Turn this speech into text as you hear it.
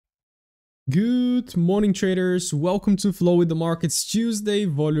Good morning, traders. Welcome to Flow with the Markets Tuesday,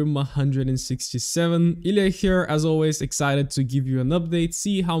 volume 167. Iliya here, as always, excited to give you an update,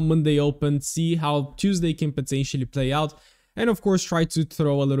 see how Monday opened, see how Tuesday can potentially play out, and of course, try to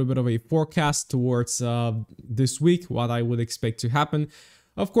throw a little bit of a forecast towards this week, what I would expect to happen.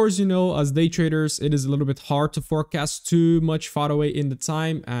 Of course, you know, as day traders, it is a little bit hard to forecast too much far away in the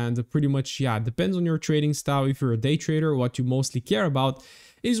time, and pretty much, yeah, it depends on your trading style. If you're a day trader, what you mostly care about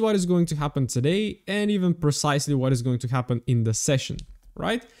is what is going to happen today and even precisely what is going to happen in the session,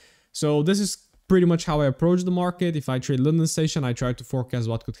 right? So this is pretty much how I approach the market. If I trade London session, I try to forecast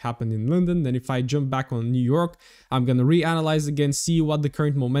what could happen in London. Then if I jump back on New York, I'm going to reanalyze again, see what the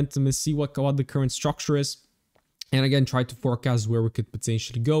current momentum is, see what the current structure is, and again, try to forecast where we could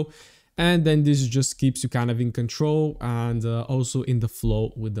potentially go. And then this just keeps you kind of in control and also in the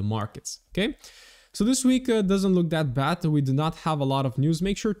flow with the markets, okay? So this week doesn't look that bad. We do not have a lot of news.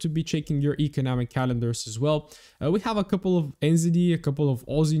 Make sure to be checking your economic calendars as well. We have a couple of NZD, a couple of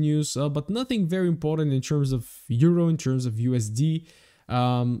Aussie news, but nothing very important in terms of Euro, in terms of USD.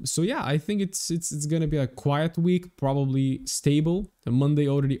 So yeah, I think it's gonna be a quiet week, probably stable. The Monday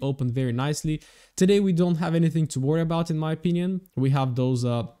already opened very nicely. Today we don't have anything to worry about, in my opinion. We have those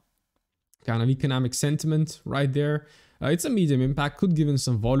kind of economic sentiment right there. It's a medium impact, could give in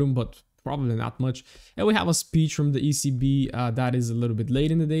some volume, but probably not much. And we have a speech from the ECB that is a little bit late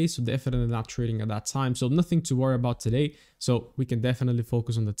in the day, so definitely not trading at that time. So nothing to worry about today. So we can definitely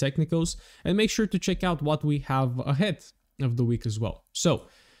focus on the technicals and make sure to check out what we have ahead of the week as well. So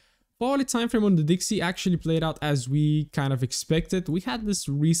hourly time frame on the Dixie actually played out as we kind of expected. We had this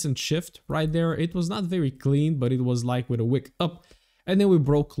recent shift right there. It was not very clean, but it was like with a wick up. And then we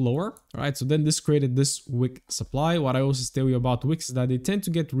broke lower, right? So then this created this wick supply. What I also tell you about wicks is that they tend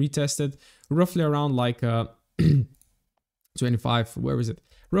to get retested roughly around like 25, where is it?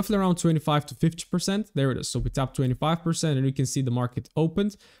 Roughly around 25 to 50%. There it is. So we tapped 25% and you can see the market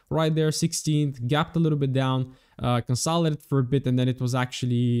opened right there, 16th, gapped a little bit down, consolidated for a bit. And then it was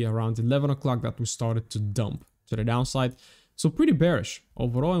actually around 11 o'clock that we started to dump to the downside. So pretty bearish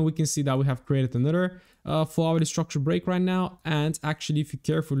overall, and we can see that we have created another 4-hourly structure break right now. And actually, if you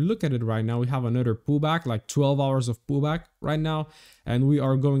carefully look at it right now, we have another pullback, like 12 hours of pullback right now. And we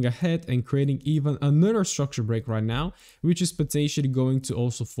are going ahead and creating even another structure break right now, which is potentially going to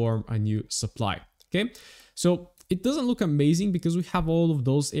also form a new supply. Okay, so it doesn't look amazing because we have all of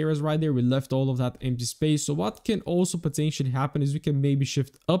those areas right there. We left all of that empty space. So what can also potentially happen is we can maybe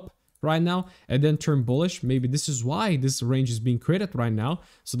shift up right now and then turn bullish. Maybe this is why this range is being created right now,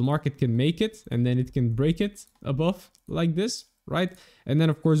 so the market can make it and then it can break it above like this, right? And then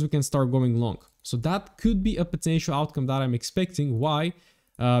of course we can start going long. So that could be a potential outcome that I'm expecting. Why?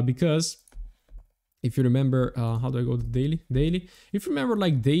 Because if you remember, how do I go to daily? If you remember,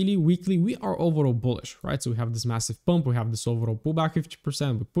 like daily, weekly, we are overall bullish, right? So we have this massive pump, we have this overall pullback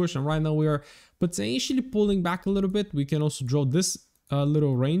 50%, we push, and right now we are potentially pulling back a little bit. We can also draw this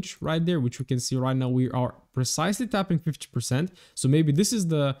little range right there, which we can see right now we are precisely tapping 50%. So maybe this is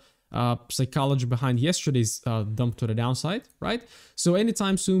the psychology behind yesterday's dump to the downside, right? So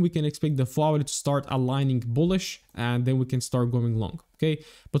anytime soon we can expect the 4-hourly to start aligning bullish, and then we can start going long, okay?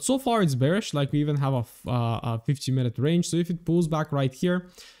 But so far it's bearish. Like we even have a 50-minute range. So if it pulls back right here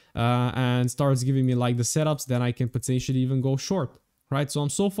and starts giving me like the setups, then I can potentially even go short, right? So I'm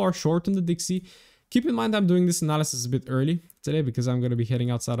so far short on the Dixie. Keep in mind I'm doing this analysis a bit early today because I'm going to be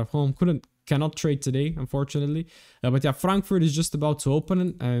heading outside of home. Cannot trade today, unfortunately. But yeah, Frankfurt is just about to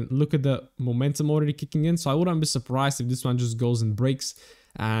open, and look at the momentum already kicking in. So I wouldn't be surprised if this one just goes and breaks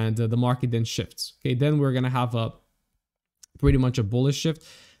and the market then shifts. Okay, then we're going to have a pretty much a bullish shift.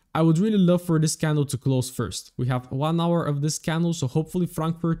 I would really love for this candle to close first. We have 1 hour of this candle, so hopefully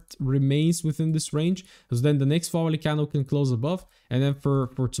Frankfurt remains within this range, because then the next 4-hourly candle can close above, and then for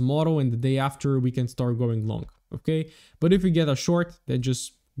tomorrow and the day after we can start going long, okay? But if we get a short, then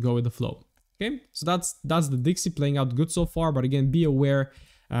just go with the flow, okay? So that's the Dixie playing out good so far, but again, be aware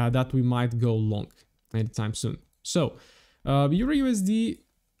that we might go long anytime soon. So Euro USD,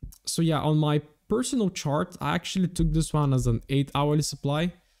 so yeah, on my personal chart, I actually took this one as an 8-hourly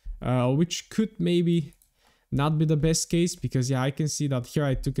supply. Which could maybe not be the best case, because yeah, I can see that here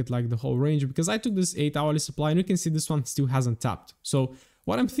I took it like the whole range, because I took this 8-hourly supply and you can see this one still hasn't tapped. So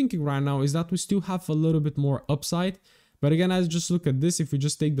what I'm thinking right now is that we still have a little bit more upside. But again, I just look at this, if we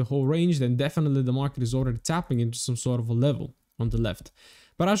just take the whole range, then definitely the market is already tapping into some sort of a level on the left.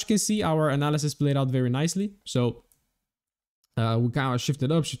 But as you can see, our analysis played out very nicely. So we kind of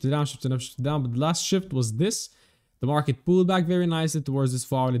shifted up, shifted down, shifted up, shifted down, but the last shift was this. The market pulled back very nicely towards this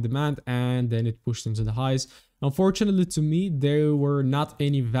 4-hourly demand, and then it pushed into the highs. Unfortunately to me, there were not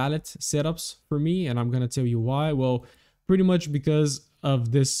any valid setups for me, and I'm gonna tell you why. Well, pretty much because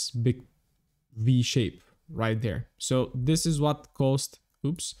of this big V shape right there. So this is what caused,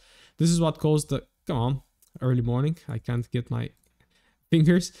 oops, this is what caused the, come on, early morning, I can't get my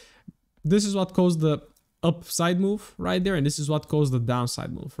fingers. This is what caused the upside move right there, and this is what caused the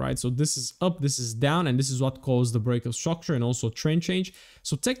downside move, right? So this is up, this is down, and this is what caused the break of structure and also trend change.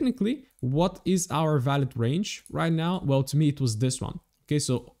 So technically, what is our valid range right now? Well, to me, it was this one. Okay,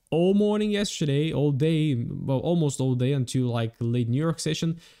 so all morning yesterday, all day, well, almost all day until like late New York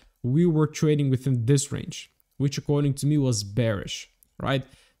session, we were trading within this range, which according to me was bearish, right?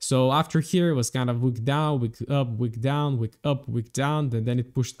 So after here, it was kind of wick down, wick up, wick down, wick up, wick down, and then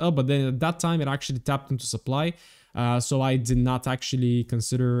it pushed up. But then at that time, it actually tapped into supply. So I did not actually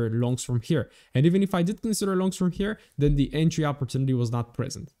consider longs from here. And even if I did consider longs from here, then the entry opportunity was not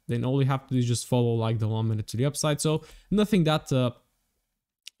present. Then all you have to do is just follow like the 1 minute to the upside. So nothing that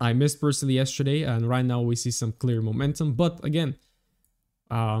I missed personally yesterday. And right now we see some clear momentum. But again,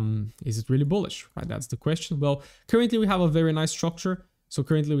 is it really bullish, right? That's the question. Well, currently we have a very nice structure. So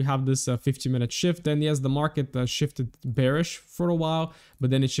currently we have this 50-minute shift. Then yes, the market shifted bearish for a while, but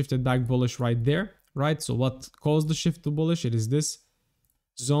then it shifted back bullish right there, right? So what caused the shift to bullish? It is this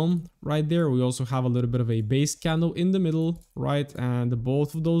zone right there. We also have a little bit of a base candle in the middle, right? And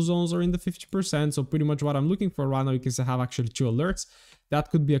both of those zones are in the 50%. So pretty much what I'm looking for right now, you can have actually 2 alerts. That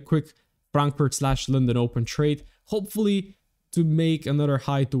could be a quick Frankfurt/London open trade, hopefully to make another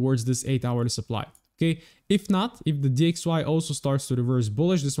high towards this 8-hourly supply. Okay, if not, if the DXY also starts to reverse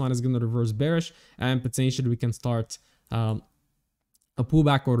bullish, this one is going to reverse bearish, and potentially we can start a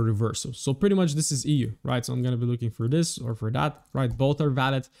pullback or a reversal. So pretty much this is EU, right? So I'm going to be looking for this or for that, right? Both are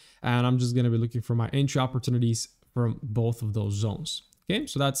valid, and I'm just going to be looking for my entry opportunities from both of those zones. Okay,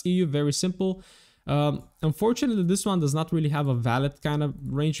 so that's EU, very simple. Unfortunately, this one does not really have a valid kind of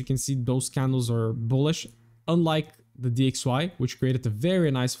range. You can see those candles are bullish, unlike the DXY, which created a very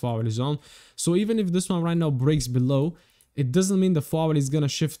nice 4-hourly zone. So even if this one right now breaks below, it doesn't mean the 4-hourly is going to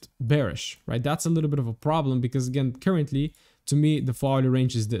shift bearish, right? That's a little bit of a problem because again, currently, to me, the 4-hourly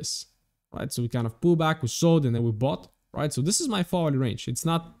range is this, right? So we kind of pull back, we sold, and then we bought, right? So this is my 4-hourly range. It's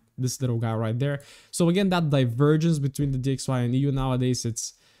not this little guy right there. So again, that divergence between the DXY and EU nowadays,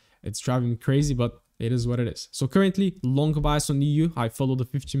 it's driving me crazy, but it is what it is. So currently, long bias on EU. I follow the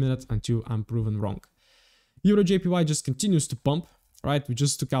 50 minutes until I'm proven wrong. Euro JPY just continues to pump, right? We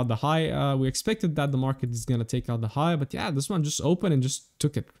just took out the high. We expected that the market is going to take out the high, but yeah, this one just opened and just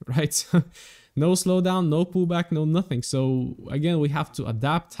took it, right? No slowdown, no pullback, no nothing. So again, we have to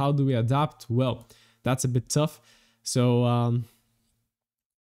adapt. How do we adapt? Well, that's a bit tough. So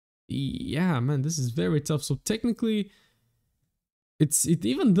yeah, man, this is very tough. So technically, it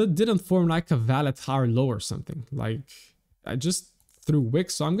even didn't form like a valid high or low or something. Like I just threw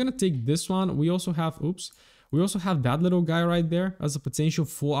wicks. So I'm gonna take this one. We also have, oops, we also have that little guy right there as a potential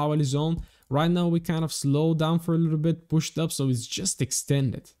 4-hourly zone. Right now we kind of slowed down for a little bit, pushed up, so it's just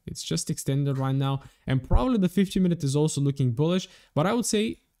extended. It's just extended right now, and probably the 50-minute is also looking bullish. But I would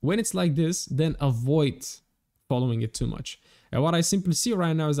say when it's like this, then avoid following it too much. And what I simply see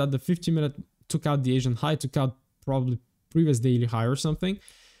right now is that the 50-minute took out the Asian high, took out probably previous daily high or something,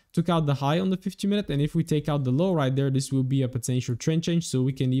 took out the high on the 50-minute, and if we take out the low right there, this will be a potential trend change, so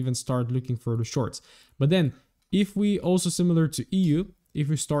we can even start looking for the shorts. But then if we also, similar to EU, if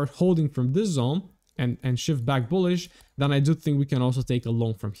we start holding from this zone and shift back bullish, then I do think we can also take a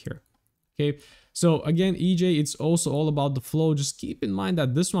long from here. Okay, so again, EJ, it's also all about the flow. Just keep in mind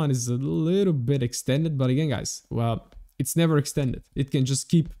that this one is a little bit extended, but again, guys, well, it's never extended. It can just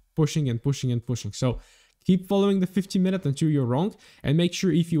keep pushing and pushing and pushing. So keep following the 50-minute until you're wrong, and make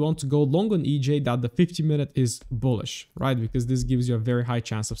sure if you want to go long on EJ that the 50-minute is bullish, right? Because this gives you a very high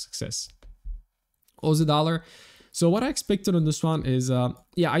chance of success. Aussie dollar. So what I expected on this one is,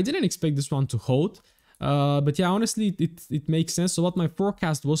 yeah, I didn't expect this one to hold. But yeah, honestly, it makes sense. So what my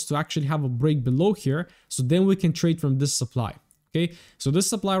forecast was to actually have a break below here, so then we can trade from this supply. Okay, so this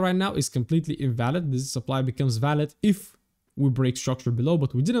supply right now is completely invalid. This supply becomes valid if we break structure below,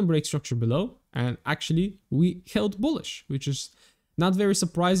 but we didn't break structure below, and actually we held bullish, which is not very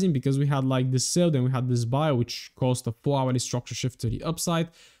surprising because we had like this sell, then we had this buy, which caused a 4-hourly structure shift to the upside.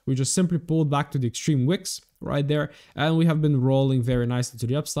 We just simply pulled back to the extreme wicks right there, and we have been rolling very nicely to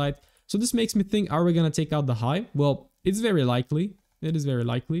the upside. So this makes me think, are we going to take out the high? Well, it's very likely. It is very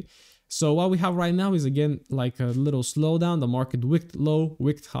likely. So what we have right now is, again, like a little slowdown. The market wicked low,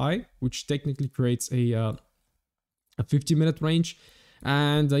 wicked high, which technically creates a 50-minute range.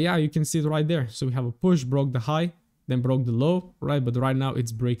 And yeah, you can see it right there. So we have a push, broke the high, then broke the low, right? But right now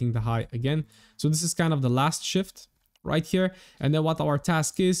it's breaking the high again. So this is kind of the last shift right here. And then what our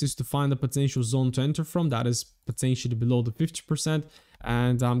task is to find a potential zone to enter from that is potentially below the 50%.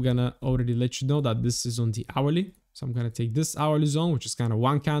 And I'm gonna already let you know that this is on the hourly. So I'm gonna take this hourly zone, which is kind of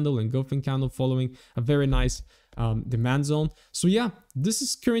one candle engulfing candle following a very nice demand zone. So yeah, this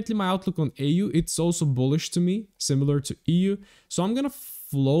is currently my outlook on AU. It's also bullish to me, similar to EU. So I'm gonna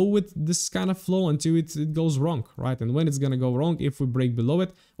flow with this kind of flow until it goes wrong, right? And when it's gonna go wrong, if we break below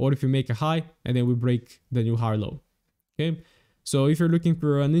it, or if we make a high and then we break the new higher low. Okay, so if you're looking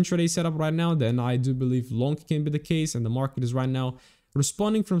for an intraday setup right now, then I do believe long can be the case, and the market is right now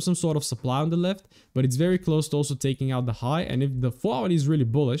responding from some sort of supply on the left, but it's very close to also taking out the high. And if the 4 hour is really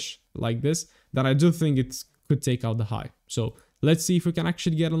bullish like this, then I do think it could take out the high. So let's see if we can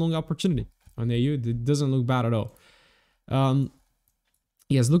actually get a long opportunity on AU. It doesn't look bad at all.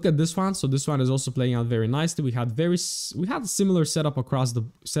 Yes, look at this one. So this one is also playing out very nicely. We had a similar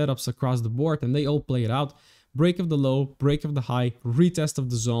setups across the board, and they all play it out. Break of the low, break of the high, retest of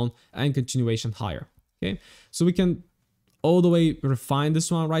the zone, and continuation higher. Okay, so we can all the way refine this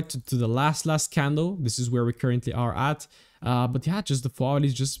one right to the last candle. This is where we currently are at. But yeah, just the 4 hour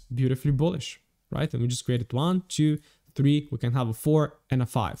is just beautifully bullish, right? And we just created 1, 2, 3. We can have a 4 and a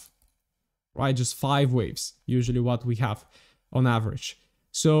 5, right? Just 5 waves, usually what we have on average.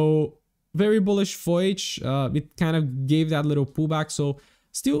 So very bullish 4H. It kind of gave that little pullback. So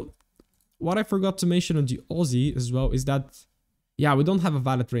still, what I forgot to mention on the Aussie as well is that, yeah, we don't have a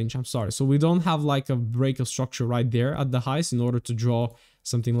valid range. I'm sorry. So we don't have like a break of structure right there at the highs in order to draw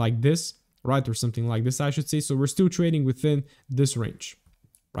something like this, right? Or something like this, I should say. So we're still trading within this range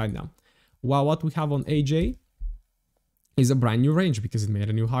right now. While what we have on AJ is a brand new range because it made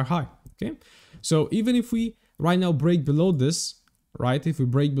a new high. Okay. So even if we right now break below this, right? If we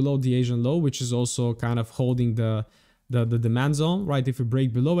break below the Asian low, which is also kind of holding the demand zone, right? If we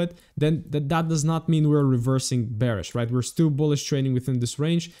break below it, then that does not mean we're reversing bearish, right? We're still bullish trading within this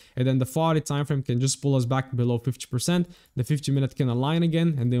range, and then the 4 hour time frame can just pull us back below 50%. The 50-minute can align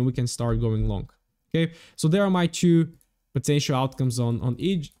again, and then we can start going long. Okay, so there are my 2 potential outcomes on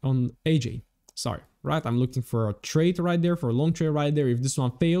AJ. Sorry, right? I'm looking for a trade right there, for a long trade right there. If this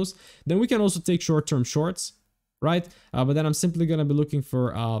one fails, then we can also take short-term shorts, right? But then I'm simply gonna be looking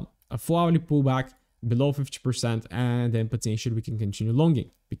for a 4 hourly pullback below 50%, and then potentially we can continue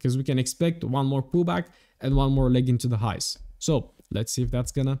longing because we can expect one more pullback and one more leg into the highs. So let's see if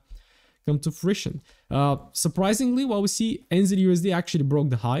that's gonna come to fruition. Surprisingly, what we see, NZUSD actually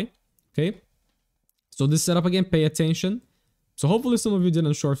broke the high. Okay, so this setup again, pay attention. So hopefully some of you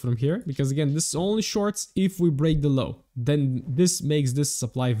didn't short from here, because again, this only shorts if we break the low, then this makes this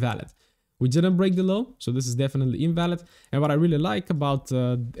supply valid. We didn't break the low, so this is definitely invalid. And what I really like about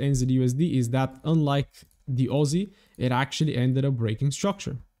NZUSD is that unlike the Aussie, it actually ended up breaking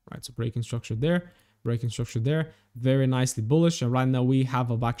structure, right? So breaking structure there, very nicely bullish. And right now we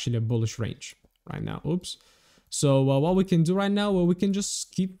have actually a bullish range right now. Oops. So what we can do right now, well, we can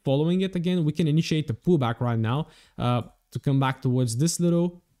just keep following it again. We can initiate the pullback right now to come back towards this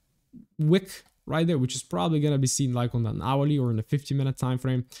little wick right there, which is probably going to be seen like on an hourly or in a 50-minute time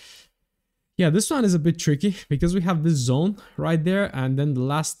frame. Yeah, this one is a bit tricky because we have this zone right there and then the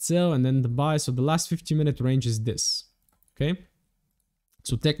last sell and then the buy. So the last 50-minute range is this. Okay.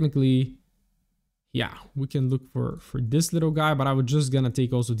 So technically, yeah, we can look for this little guy, but I would just gonna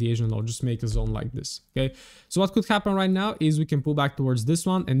take also the Asian low, just make a zone like this. Okay. So what could happen right now is we can pull back towards this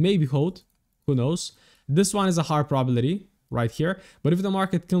one and maybe hold. Who knows? This one is a high probability right here, but if the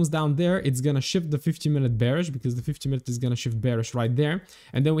market comes down there, it's gonna shift the 50-minute bearish because the 50-minute is gonna shift bearish right there,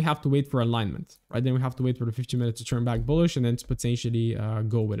 and then we have to wait for alignment, right? Then we have to wait for the 50-minute to turn back bullish and then to potentially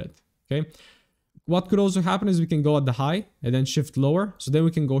go with it. Okay. What could also happen is we can go at the high and then shift lower, so then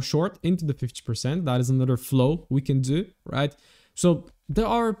we can go short into the 50%. That is another flow we can do, right? So there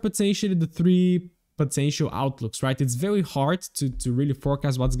are potentially the 3 potential outlooks, right? It's very hard to really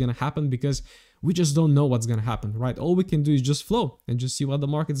forecast what's gonna happen because we just don't know what's gonna happen, right? All we can do is just flow and just see what the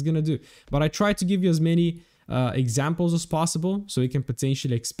market's gonna do. But I try to give you as many examples as possible so you can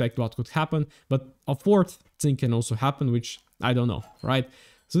potentially expect what could happen. But a 4th thing can also happen, which I don't know, right?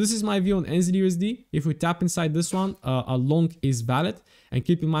 So this is my view on NZUSD. If we tap inside this one, a long is valid. And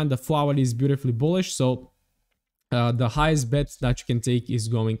keep in mind the 4 hourly is beautifully bullish. So the highest bet that you can take is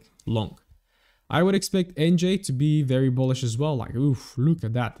going long. I would expect NJ to be very bullish as well. Like, oof, look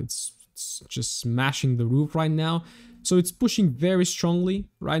at that. It's just smashing the roof right now. So it's pushing very strongly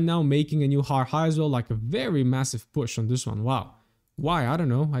right now, making a new high as well, like a very massive push on this one. Wow. Why? I don't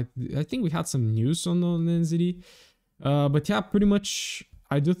know. I think we had some news on NZD. But yeah, pretty much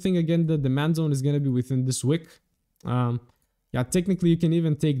I do think again the demand zone is going to be within this wick. Yeah, technically you can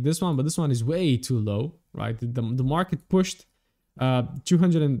even take this one, but this one is way too low, right? The market pushed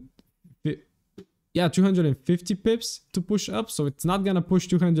 250 pips to push up, so it's not gonna push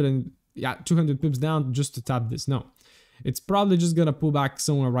 200 pips down just to tap this. No, it's probably just gonna pull back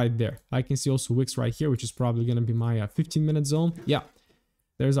somewhere right there. I can see also wicks right here, which is probably gonna be my 15-minute zone. Yeah,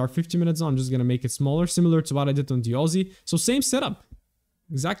 there's our 15-minute zone. I'm just gonna make it smaller, similar to what I did on the Aussie. So same setup,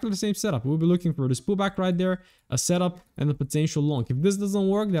 exactly the same setup. We'll be looking for this pullback right there, a setup, and a potential long. If this doesn't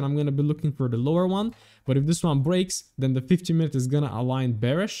work, then I'm gonna be looking for the lower one. But if this one breaks, then the 15-minute is gonna align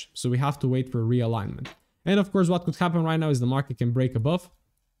bearish. So we have to wait for realignment. And of course, what could happen right now is the market can break above.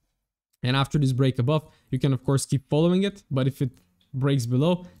 And after this break above, you can of course keep following it. But if it breaks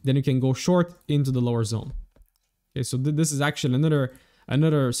below, then you can go short into the lower zone. Okay, so this is actually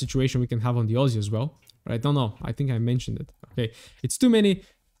another situation we can have on the Aussie as well. But I don't know. I think I mentioned it. Okay, it's too many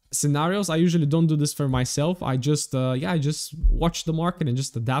scenarios. I usually don't do this for myself. I just I just watch the market and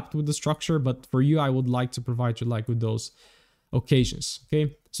just adapt with the structure. But for you, I would like to provide you like with those occasions.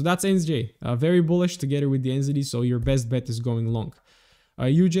 Okay, so that's NZJ, very bullish together with the NZD. So your best bet is going long.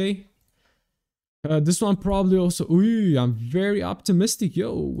 UJ, this one probably also. Ooh, I'm very optimistic.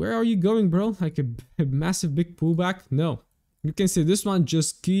 Yo, where are you going, bro? Like a massive big pullback? No, you can see this one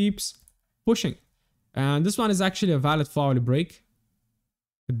just keeps pushing, and this one is actually a valid hourly break.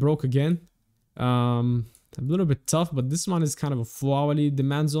 It broke again. A little bit tough, but this one is kind of a 4-hourly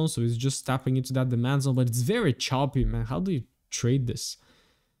demand zone, so it's just tapping into that demand zone, but it's very choppy, man. How do you trade this?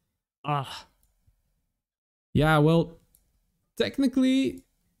 Yeah, well, technically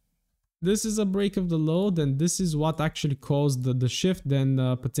this is a break of the low, then this is what actually caused the shift. Then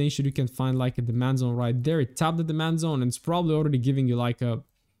potentially you can find like a demand zone right there. It tapped the demand zone and it's probably already giving you like a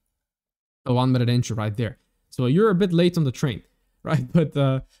 1-minute entry right there. So you're a bit late on the train, right? But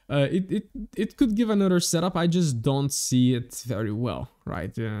it could give another setup. I just don't see it very well,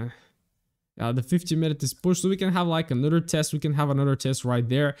 right? The 50-minute is pushed, so we can have like another test. We can have another test right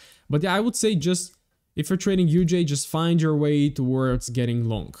there. But yeah, I would say just if you're trading UJ, just find your way towards getting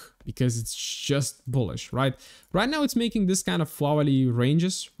long because it's just bullish, right? Right now it's making this kind of 4-hourly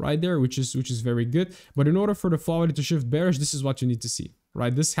ranges right there, which is very good. But in order for the 4-hourly to shift bearish, this is what you need to see,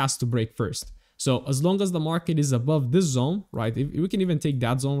 right? This has to break first. So as long as the market is above this zone, right? If we can even take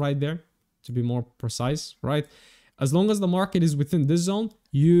that zone right there to be more precise, right? As long as the market is within this zone,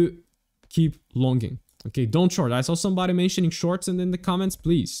 you keep longing. Okay, don't short. I saw somebody mentioning shorts in the comments.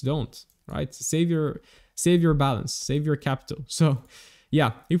 Please don't, right? Save your balance, save your capital. So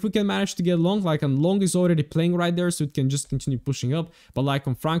yeah, if we can manage to get long, like on long is already playing right there, so it can just continue pushing up. But like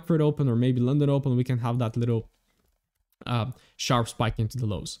on Frankfurt Open or maybe London Open, we can have that little sharp spike into the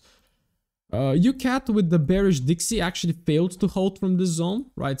lows. UCAT with the bearish Dixie actually failed to hold from this zone,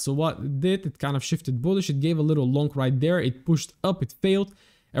 right? So what it did, it kind of shifted bullish. It gave a little long right there. It pushed up, it failed.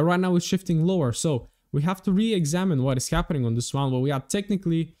 And right now it's shifting lower. So we have to re-examine what is happening on this one. Well, we are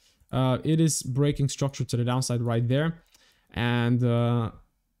technically, it is breaking structure to the downside right there. And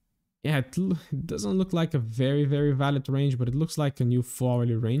yeah, it doesn't look like a very, very valid range, but it looks like a new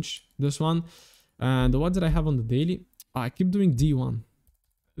 4-hourly range, this one. And what did I have on the daily? I keep doing D1.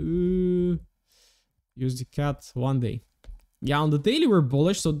 Use the cat 1 day. Yeah, on the daily we're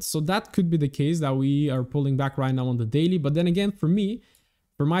bullish, so that could be the case that we are pulling back right now on the daily. But then again, for me,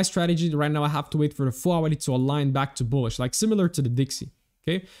 for my strategy right now, I have to wait for the 4-hourly to align back to bullish, like similar to the Dixie.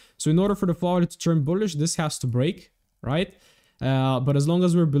 Okay, so in order for the 4-hourly to turn bullish, this has to break, right? But as long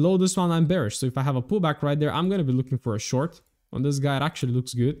as we're below this one, I'm bearish. So if I have a pullback right there, I'm going to be looking for a short on this guy. It actually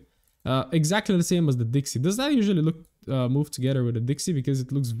looks good. Exactly the same as the Dixie. Does that usually look move together with the Dixie? Because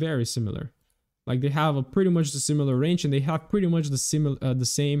it looks very similar. Like they have a pretty much the similar range, and they have pretty much the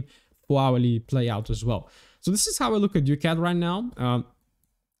same 4-hourly play out as well. So this is how I look at UCAT right now.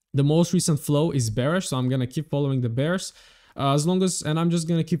 The most recent flow is bearish, so I'm gonna keep following the bears. And I'm just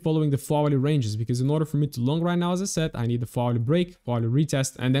gonna keep following the 4-hourly ranges, because in order for me to long right now, as I said, I need the 4-hourly break, 4-hourly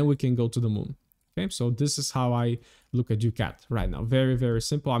retest, and then we can go to the moon. Okay, so this is how I look at UCAT right now. Very, very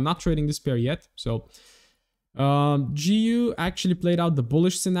simple. I'm not trading this pair yet. So GU actually played out the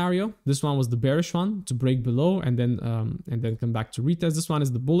bullish scenario. This one was the bearish one to break below and then come back to retest. This one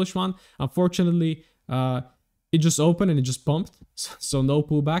is the bullish one. Unfortunately, it just opened and it just pumped. So no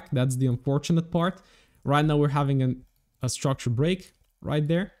pullback. That's the unfortunate part. Right now we're having a structure break right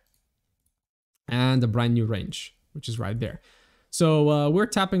there and a brand new range, which is right there. So we're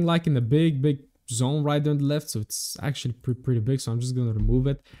tapping like in a big zone right there on the left, so it's actually pretty big. So I'm just gonna remove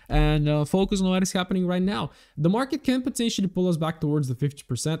it and focus on what is happening right now. The market can potentially pull us back towards the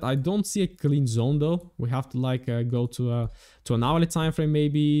 50%. I don't see a clean zone though. We have to like go to an hourly time frame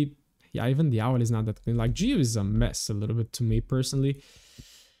maybe. yeah, even the hourly is not that clean. Like GU is a mess a little bit to me personally.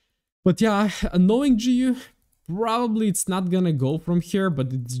 But yeah, knowing GU, probably it's not gonna go from here,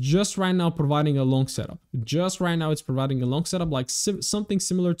 but it's just right now providing a long setup. Just right now it's providing a long setup, like something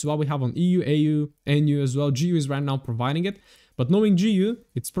similar to what we have on EU, AU, NU as well. GU is right now providing it, but knowing GU,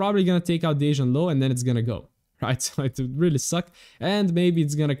 it's probably gonna take out the Asian low and then it's gonna go, right? So it would really suck, and maybe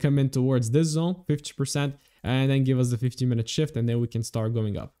it's gonna come in towards this zone, 50%, and then give us the 50-minute shift, and then we can start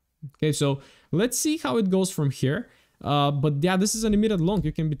going up. Okay, so let's see how it goes from here. But yeah, this is an immediate long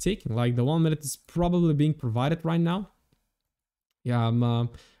you can be taking. Like the 1 minute is probably being provided right now. Yeah,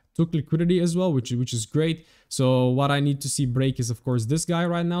 took liquidity as well, which is great. So what I need to see break is of course this guy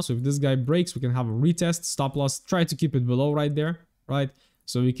right now. So if this guy breaks, we can have a retest, stop loss, try to keep it below right there, right?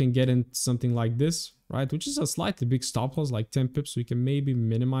 So we can get in something like this, right? Which is a slightly big stop loss, like 10 pips. So we can maybe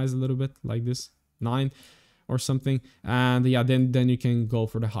minimize a little bit like this, 9 or something, and yeah, then you can go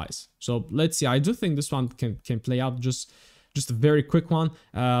for the highs. So let's see. I do think this one can play out, just a very quick one,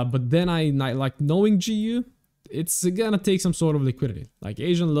 but then I like knowing GU, it's gonna take some sort of liquidity, like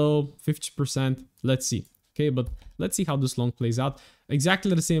Asian low, 50%. Let's see. Okay, but let's see how this long plays out.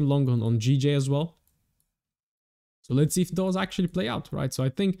 Exactly the same long on GJ as well. So let's see if those actually play out, right? So I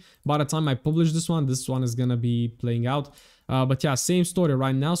think by the time I publish this one is gonna be playing out. But yeah, same story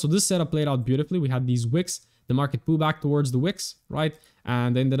right now. So this setup played out beautifully. We had these wicks. The market pulled back towards the wicks, right?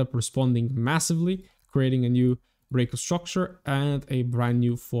 And ended up responding massively, creating a new break of structure and a brand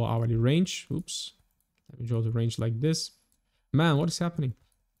new 4-hourly range. Oops. Let me draw the range like this. Man, what is happening?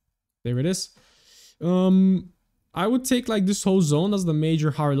 There it is. I would take like this whole zone as the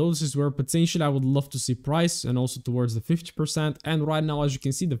major higher low. This is where potentially I would love to see price, and also towards the 50%. And right now, as you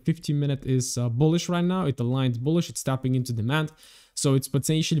can see, the 15-minute is bullish right now. It aligns bullish. It's tapping into demand. So it's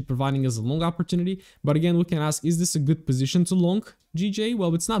potentially providing us a long opportunity. But again, we can ask, is this a good position to long GJ?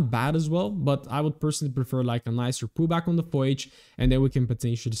 Well, it's not bad as well, but I would personally prefer like a nicer pullback on the 4H, and then we can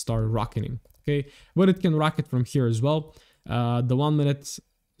potentially start rocketing. Okay, but it can rocket from here as well. The 1 minute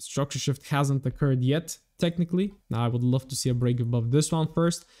structure shift hasn't occurred yet. Technically, now I would love to see a break above this one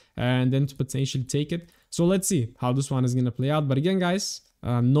first, and then to potentially take it. So let's see how this one is going to play out. But again, guys,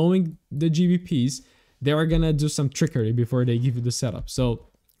 knowing the GBPs, they are going to do some trickery before they give you the setup. So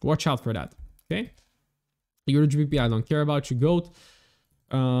watch out for that. Okay. Euro GBP, I don't care about you. GOAT.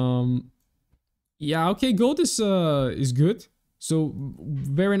 Yeah, okay. GOAT is good. So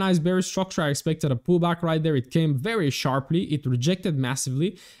very nice bearish structure. I expected a pullback right there. It came very sharply. It rejected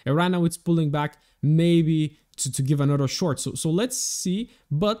massively. And right now it's pulling back, maybe to give another short. So let's see.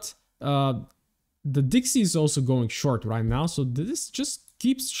 But the Dixie is also going short right now. So this just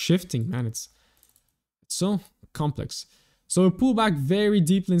keeps shifting, man. It's so complex. So we pull back very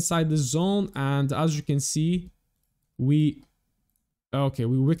deeply inside the zone. And as you can see, we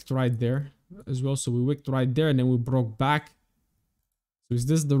wicked right there as well. So we wicked right there, and then we broke back. So is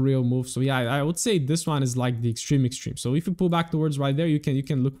this the real move? So yeah, I would say this one is like the extreme. So if you pull back towards right there, you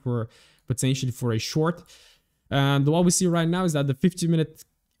can look for potentially for a short. And what we see right now is that the 50-minute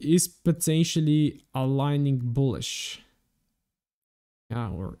is potentially aligning bullish. Yeah,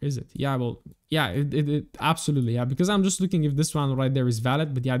 or is it? Yeah, well, yeah, it absolutely, yeah, because I'm just looking if this one right there is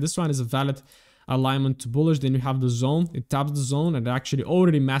valid. But yeah, this one is a valid alignment to bullish. Then you have the zone. It taps the zone, and actually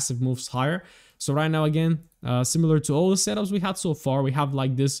already massive moves higher. So right now, again, similar to all the setups we had so far, we have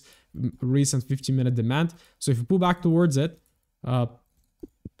like this recent 15-minute demand. So if you pull back towards it,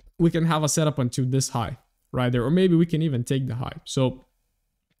 we can have a setup until this high right there, or maybe we can even take the high. So,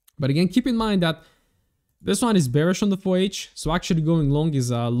 but again, keep in mind that this one is bearish on the 4H. So actually going long is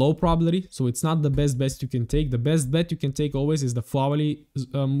a low probability. So it's not the best bet you can take. The best bet you can take always is the 4-hourly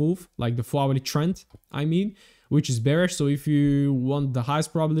move, like the 4-hourly trend, I mean, which is bearish. So if you want the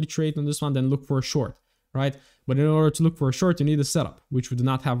highest probability trade on this one, then look for a short, right? But in order to look for a short, you need a setup, which we do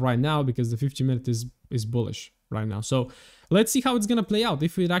not have right now because the 50-minute is bullish right now. So let's see how it's going to play out.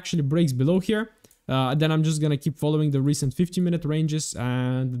 If it actually breaks below here, then I'm just going to keep following the recent 50-minute ranges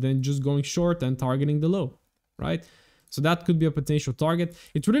and then just going short and targeting the low, right? So that could be a potential target.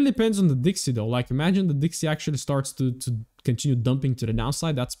 It really depends on the Dixie though. Like imagine the Dixie actually starts to continue dumping to the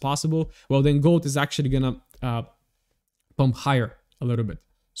downside. That's possible. Well, then gold is actually going to pump higher a little bit.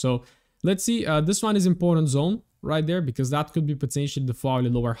 So let's see. This one is important zone right there because that could be potentially the 4-hourly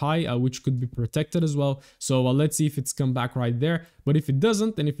lower high, which could be protected as well. So let's see if it's come back right there. But if it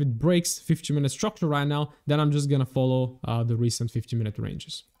doesn't, and if it breaks 50-minute structure right now, then I'm just going to follow the recent 50-minute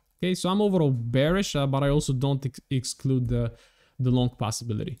ranges. Okay, so I'm overall bearish, but I also don't exclude the long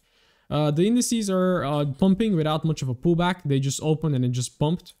possibility. The indices are pumping without much of a pullback. They just opened and it just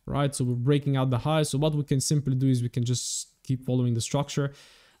pumped, right? So we're breaking out the high. So what we can simply do is we can just keep following the structure.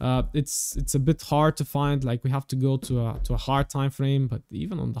 It's a bit hard to find. Like, we have to go to a hard time frame, but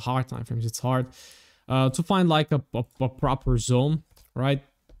even on the hard time frames, it's hard to find like a proper zone, right?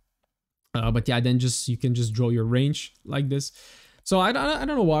 But yeah, then you can just draw your range like this. So I don't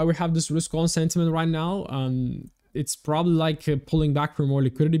know why we have this risk on sentiment right now. It's probably like pulling back for more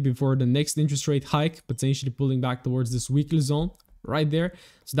liquidity before the next interest rate hike, potentially pulling back towards this weekly zone right there.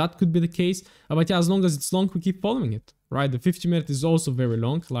 So that could be the case. But yeah, as long as it's long, we keep following it, right? The 50-minute is also very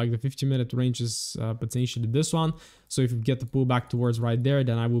long. Like, the 50-minute range is potentially this one. So if you get the pullback towards right there,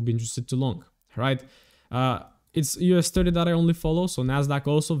 then I will be interested to long, right? It's US30 that I only follow. So Nasdaq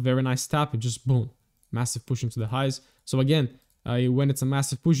also, very nice tap. It just boom, massive push into the highs. So again, when it's a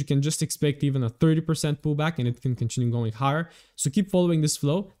massive push, you can just expect even a 30% pullback, and it can continue going higher. So keep following this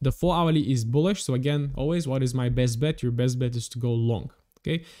flow. The 4 hourly is bullish. So again, always, what is my best bet? Your best bet is to go long,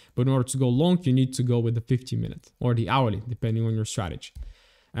 okay? But in order to go long, you need to go with the 50-minute or the hourly, depending on your strategy.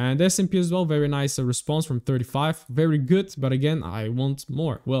 And the S&P as well, very nice response from 35. Very good, but again, I want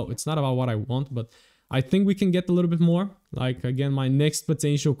more. Well, it's not about what I want, but I think we can get a little bit more. Like, again, my next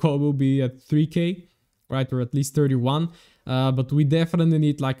potential call will be at 3K, right? Or at least 31. But we definitely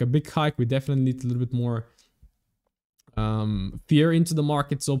need like a big hike. We definitely need a little bit more fear into the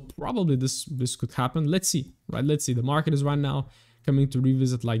market. So probably this could happen. Let's see, right? Let's see. The market is right now coming to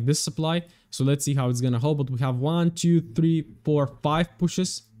revisit like this supply. So let's see how it's gonna hold. But we have 1, 2, 3, 4, 5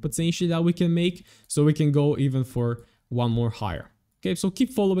 pushes potentially that we can make. So we can go even for one more higher. Okay, so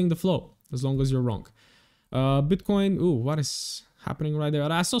keep following the flow as long as you're wrong. Bitcoin, ooh, what is happening right there?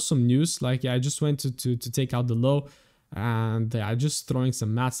 I saw some news. Like, yeah, I just went to take out the low. And yeah, just throwing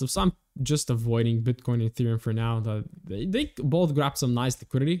some mad stuff. So I'm just avoiding Bitcoin and Ethereum for now. They both grab some nice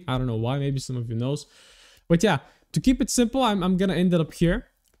liquidity. I don't know why. Maybe some of you knows. But yeah, to keep it simple, I'm gonna end it up here,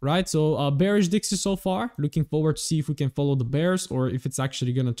 right? So bearish Dixie so far. Looking forward to see if we can follow the bears or if it's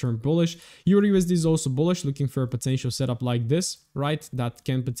actually gonna turn bullish. EURUSD is also bullish. Looking for a potential setup like this, right? That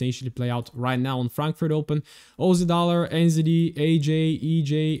can potentially play out right now on Frankfurt Open. Aussie dollar, NZD, AJ,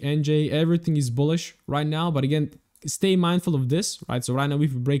 EJ, NJ, everything is bullish right now. But again, stay mindful of this, right? So right now,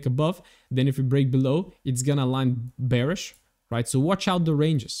 if we break above, then if we break below, it's gonna line bearish, right? So watch out the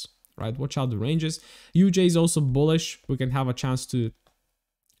ranges, right? Watch out the ranges. UJ is also bullish. We can have a chance to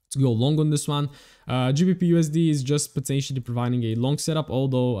go long on this one. GBP USD is just potentially providing a long setup,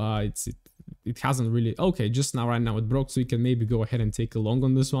 although it hasn't really. Okay, just now, right now it broke, so you can maybe go ahead and take a long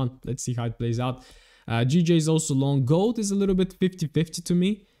on this one. Let's see how it plays out. GJ is also long. Gold is a little bit 50-50 to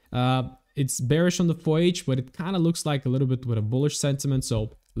me. It's bearish on the 4H, but it kind of looks like a little bit with a bullish sentiment.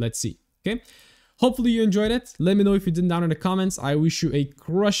 So let's see. Okay. Hopefully you enjoyed it. Let me know if you did down in the comments. I wish you a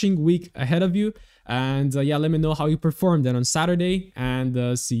crushing week ahead of you. And yeah, let me know how you performed then on Saturday.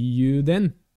 And see you then.